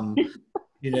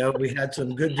 We had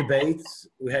some good debates,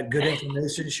 we had good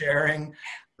information sharing.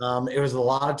 It was a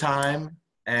lot of time,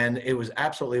 and it was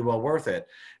absolutely well worth it.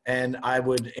 And I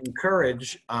would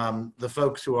encourage the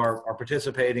folks who are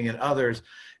participating and others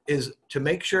is to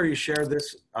make sure you share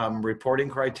this reporting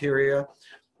criteria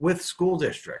with school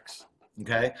districts.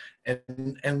 Okay,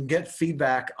 and get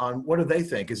feedback on what do they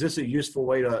think. Is this a useful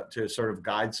way to sort of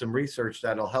guide some research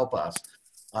that'll help us?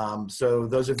 So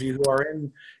those of you who are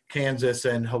in Kansas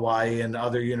and Hawaii and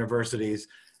other universities,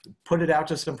 put it out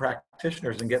to some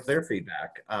practitioners and get their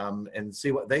feedback, and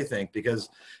see what they think, because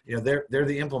they're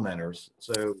the implementers.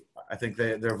 So I think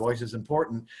their voice is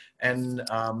important. And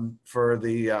for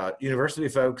the university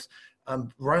folks,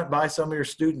 run it by some of your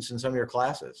students in some of your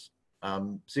classes.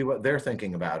 See what they're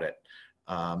thinking about it.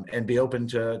 And be open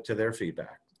to their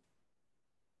feedback.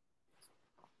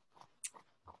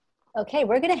 Okay,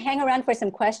 we're going to hang around for some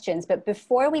questions, but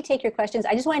before we take your questions,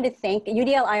 I just wanted to thank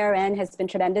UDL IRN has been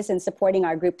tremendous in supporting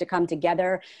our group to come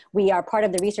together. We are part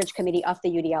of the research committee of the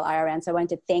UDL IRN, so I wanted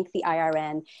to thank the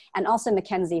IRN, and also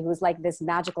Mackenzie, who's like this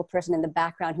magical person in the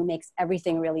background who makes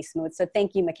everything really smooth. So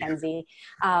thank you, Mackenzie,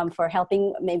 for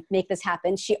helping make this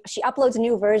happen. She uploads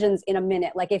new versions in a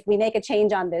minute. Like if we make a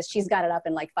change on this, she's got it up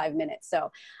in like 5 minutes.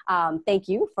 So thank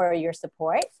you for your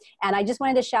support. And I just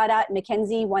wanted to shout out,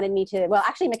 Mackenzie wanted me to, well,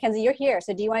 actually, Mackenzie, you're here.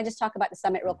 So do you want to just talk about the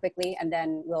summit real quickly, and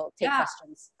then we'll take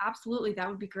questions? Absolutely. That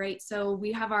would be great. So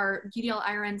we have our UDL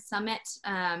IRN Summit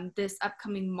this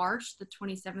upcoming March, the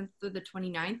 27th through the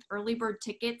 29th. Early bird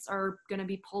tickets are going to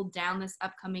be pulled down this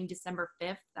upcoming December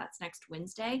 5th. That's next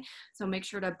Wednesday. So make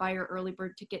sure to buy your early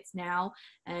bird tickets now,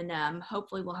 and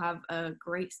hopefully we'll have a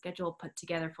great schedule put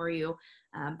together for you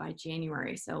by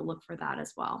January. So look for that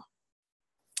as well.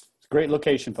 It's a great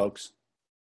location, folks.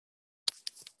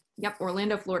 Yep,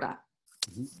 Orlando, Florida.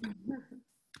 Mm-hmm.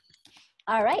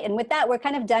 All right, and with that, we're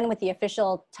kind of done with the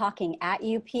official talking at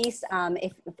you piece.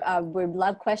 If we'd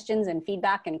love questions and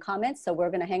feedback and comments, so we're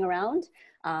going to hang around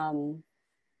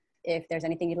if there's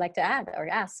anything you'd like to add or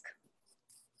ask.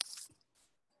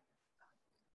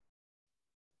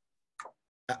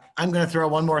 I'm going to throw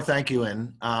one more thank you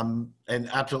in, and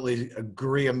absolutely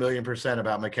agree 1,000,000%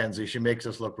 about Mackenzie. She makes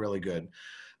us look really good.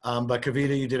 But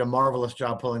Kavita, you did a marvelous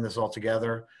job pulling this all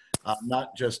together.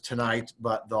 Not just tonight,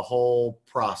 but the whole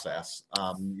process.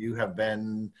 You have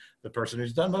been the person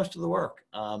who's done most of the work,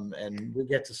 and we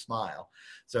get to smile.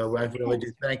 So I really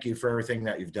do thank you for everything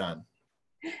that you've done.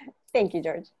 Thank you,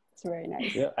 George. It's very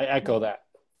nice. Yeah, I echo that.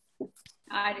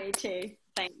 I do too.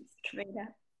 Thanks, Kavita.